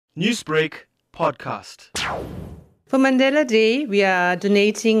Newsbreak podcast. For Mandela Day, we are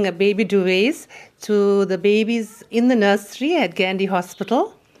donating a baby Duvets to the babies in the nursery at Gandhi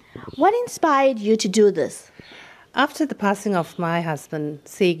Hospital. What inspired you to do this? After the passing of my husband,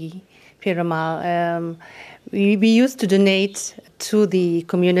 Segi Perumal, we used to donate to the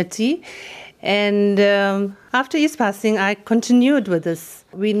community. And after his passing, I continued with this.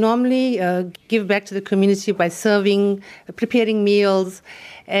 We normally give back to the community by serving, preparing meals.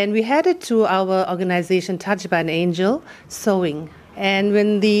 And we had it to our organization, Touched by an Angel, sewing. And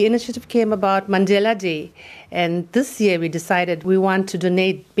when the initiative came about Mandela Day, and this year we decided we want to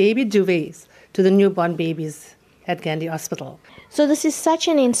donate baby duvets to the newborn babies at Gandhi Hospital. So this is such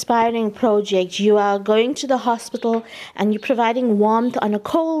an inspiring project. You are going to the hospital and you're providing warmth on a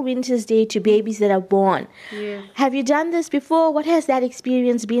cold winter's day to babies that are born. Yeah. Have you done this before? What has that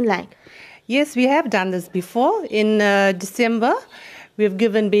experience been like? Yes, we have done this before. In December, we've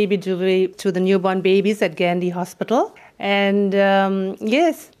given baby duvet to the newborn babies at Gandhi Hospital. And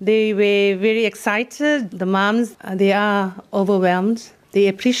yes, they were very excited. The moms, they are overwhelmed. They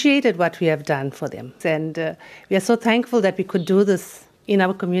appreciated what we have done for them. And we are so thankful that we could do this in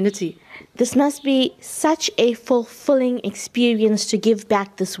our community. This must be such a fulfilling experience to give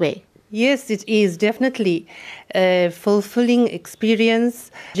back this way. Yes, it is definitely a fulfilling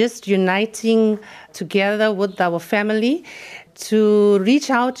experience, just uniting together with our family to reach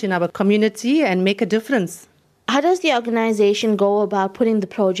out in our community and make a difference. How does the organization go about putting the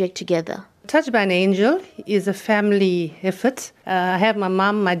project together? Touched by an Angel is a family effort. I have my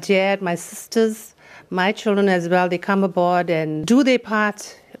mom, my dad, my sisters, my children as well. They come aboard and do their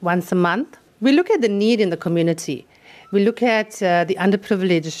part once a month. We look at the need in the community. We look at the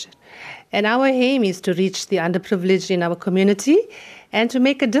underprivileged. And our aim is to reach the underprivileged in our community and to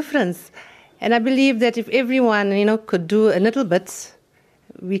make a difference. And I believe that if everyone, could do a little bit,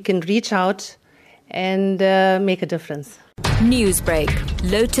 we can reach out and make a difference. Newsbreak,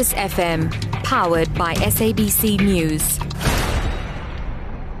 Lotus FM, powered by SABC News.